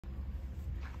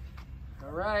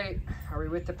All right. Are we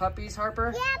with the puppies,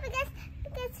 Harper? Yeah, because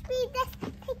we just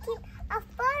taking a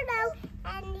photo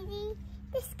and we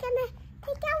just gonna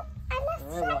take out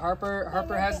another. All right. Well,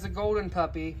 Harper has the golden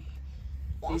puppy.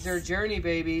 Yes. These are Journey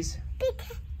babies.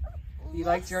 You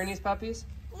like Journey's puppies?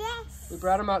 Yes. We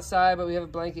brought them outside, but we have a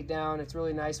blanket down. It's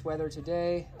really nice weather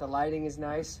today. The lighting is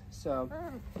nice. So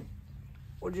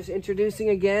we're just introducing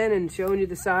again and showing you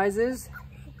the sizes.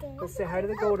 Let's say hi to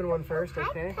the golden one first,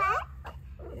 okay?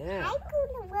 Yeah. Hi,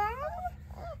 golden one.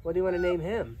 What do you want to name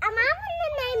him? I'm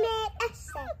gonna name it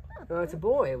Esther. Oh, it's a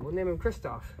boy. We'll name him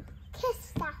Christoph.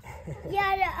 Christoph.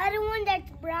 Yeah, the other one that's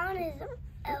brown is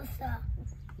Elsa.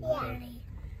 Yeah.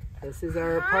 This is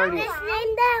our party. Let's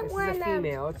name that This one. is a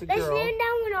female. It's a girl. Let's name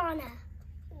that one Anna.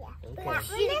 Okay.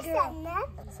 She's a girl.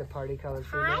 It's a party color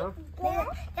female.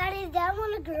 That is that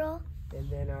one a girl. And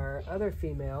then our other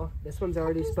female. This one's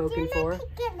already spoken for.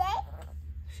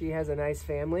 She has a nice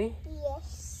family.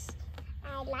 Yes,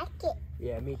 I like it.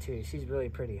 Yeah, me too. She's really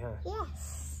pretty, huh?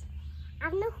 Yes.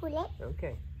 I'm the hula.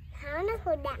 Okay. I'm the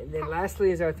hula. And then lastly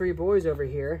is our three boys over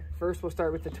here. First we'll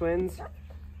start with the twins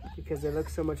because they look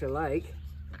so much alike.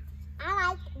 I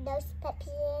like those puppies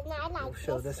and I like We'll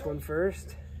show this one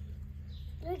first.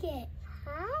 Look at.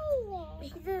 Hi.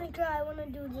 He's gonna cry. I want to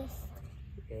do this.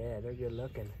 Yeah, they're good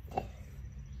looking.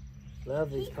 Love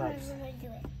these pups. The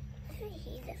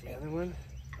other one?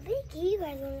 I think you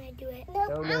guys want to do it.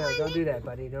 Don't do that,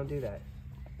 buddy. Don't do that.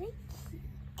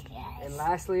 And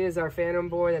lastly is our phantom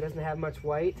boy that doesn't have much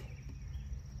white.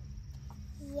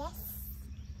 Yes.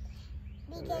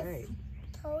 Because Right.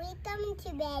 Tori them to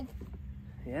bed.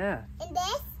 Yeah. And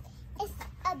this is the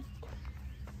other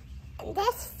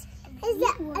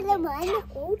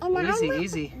one. And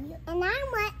Easy. And I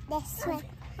want this one.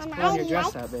 And Have your I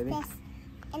dress like out, baby. this.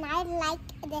 And I like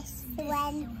this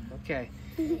one. Okay.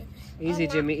 Easy,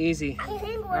 Jimmy. Easy.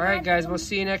 All right, guys. We'll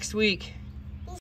see you next week.